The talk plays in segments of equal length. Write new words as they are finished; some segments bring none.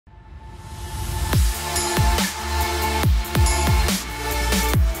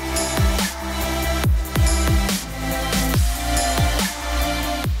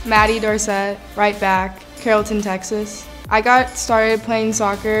Maddie, Dorsett, right back, Carrollton, Texas. I got started playing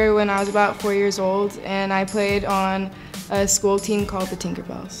soccer when I was about 4 years old, and I played on a school team called the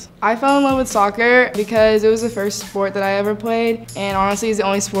Tinkerbells. I fell in love with soccer because it was the first sport that I ever played, and honestly it's the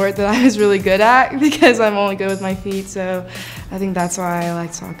only sport that I was really good at because I'm only good with my feet, so I think that's why I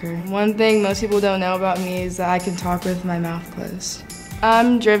like soccer. One thing most people don't know about me is that I can talk with my mouth closed.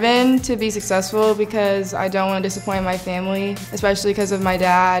 I'm driven to be successful because I don't want to disappoint my family, especially because of my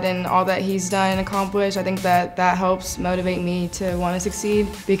dad and all that he's done and accomplished. I think that helps motivate me to want to succeed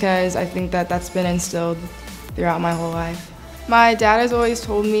because I think that that's been instilled throughout my whole life. My dad has always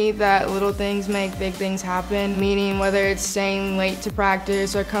told me that little things make big things happen, meaning whether it's staying late to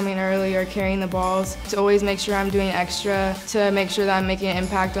practice or coming early or carrying the balls, to always make sure I'm doing extra, to make sure that I'm making an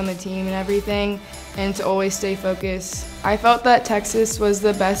impact on the team and everything, and to always stay focused. I felt that Texas was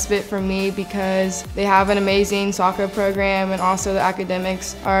the best fit for me because they have an amazing soccer program and also the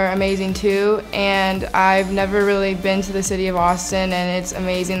academics are amazing too. And I've never really been to the city of Austin and it's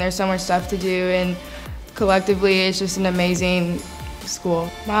amazing. There's so much stuff to do and collectively it's just an amazing school.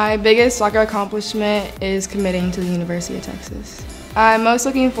 My biggest soccer accomplishment is committing to the University of Texas. I'm most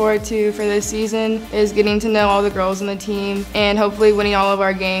looking forward to for this season is getting to know all the girls on the team and hopefully winning all of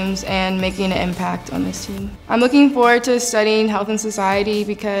our games and making an impact on this team. I'm looking forward to studying health and society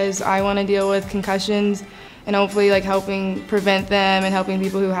because I want to deal with concussions and hopefully helping prevent them and helping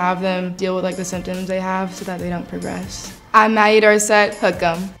people who have them deal with the symptoms they have so that they don't progress. I'm Maddie Dorsett, hook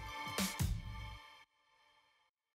 'em.